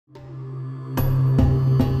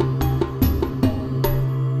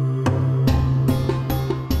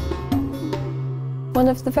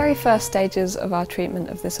of the very first stages of our treatment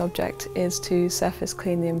of this object is to surface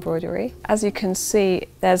clean the embroidery. As you can see,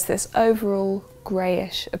 there's this overall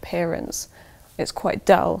greyish appearance. It's quite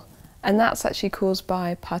dull, and that's actually caused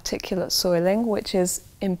by particulate soiling, which is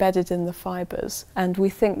embedded in the fibres, and we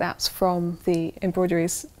think that's from the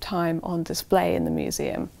embroidery's time on display in the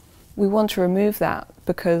museum. We want to remove that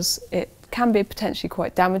because it can be potentially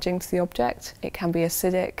quite damaging to the object, it can be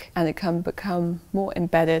acidic, and it can become more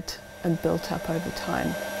embedded and built up over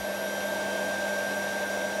time.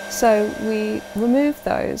 So we remove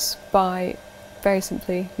those by very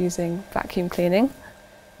simply using vacuum cleaning.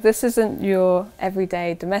 This isn't your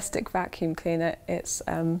everyday domestic vacuum cleaner. It's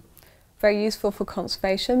very useful for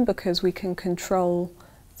conservation because we can control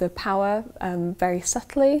the power very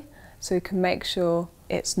subtly, so we can make sure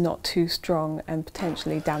it's not too strong and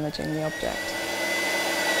potentially damaging the object.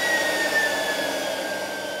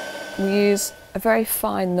 We use a very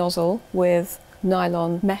fine nozzle with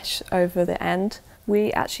nylon mesh over the end.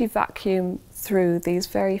 We actually vacuum through these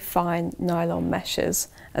very fine nylon meshes.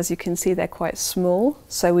 As you can see, they're quite small,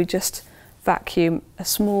 so we just vacuum a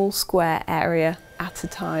small square area at a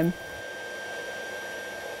time.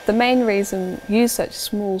 The main reason you use such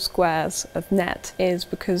small squares of net is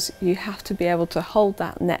because you have to be able to hold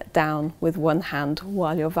that net down with one hand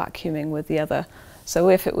while you're vacuuming with the other. So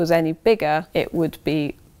if it was any bigger, it would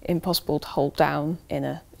be impossible to hold down in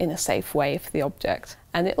a safe way for the object.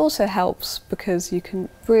 And it also helps because you can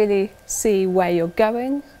really see where you're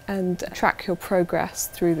going and track your progress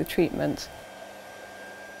through the treatment.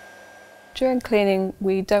 During cleaning,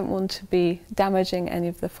 we don't want to be damaging any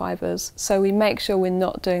of the fibres, so we make sure we're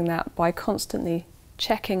not doing that by constantly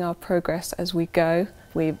checking our progress as we go.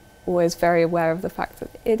 We're always very aware of the fact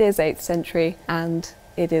that it is 8th century and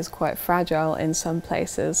it is quite fragile in some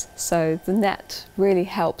places, so the net really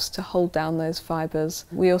helps to hold down those fibres.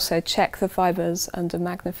 We also check the fibres under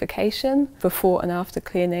magnification before and after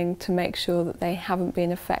cleaning to make sure that they haven't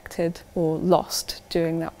been affected or lost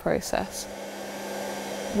during that process.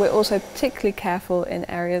 We're also particularly careful in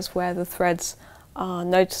areas where the threads are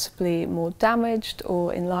noticeably more damaged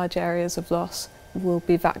or in large areas of loss. We'll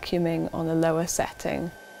be vacuuming on a lower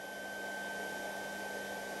setting.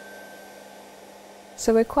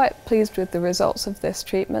 So we're quite pleased with the results of this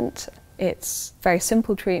treatment. It's a very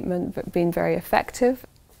simple treatment but been very effective.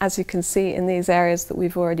 As you can see in these areas that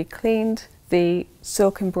we've already cleaned, the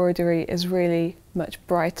silk embroidery is really much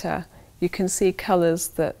brighter. You can see colours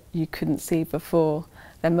that you couldn't see before.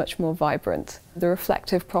 They're much more vibrant. The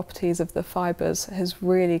reflective properties of the fibres has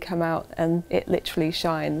really come out and it literally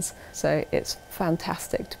shines. So it's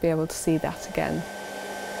fantastic to be able to see that again.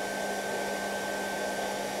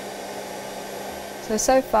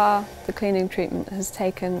 So far the cleaning treatment has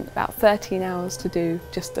taken about 13 hours to do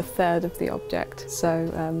just a third of the object.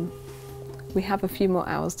 So we have a few more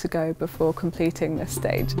hours to go before completing this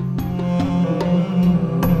stage.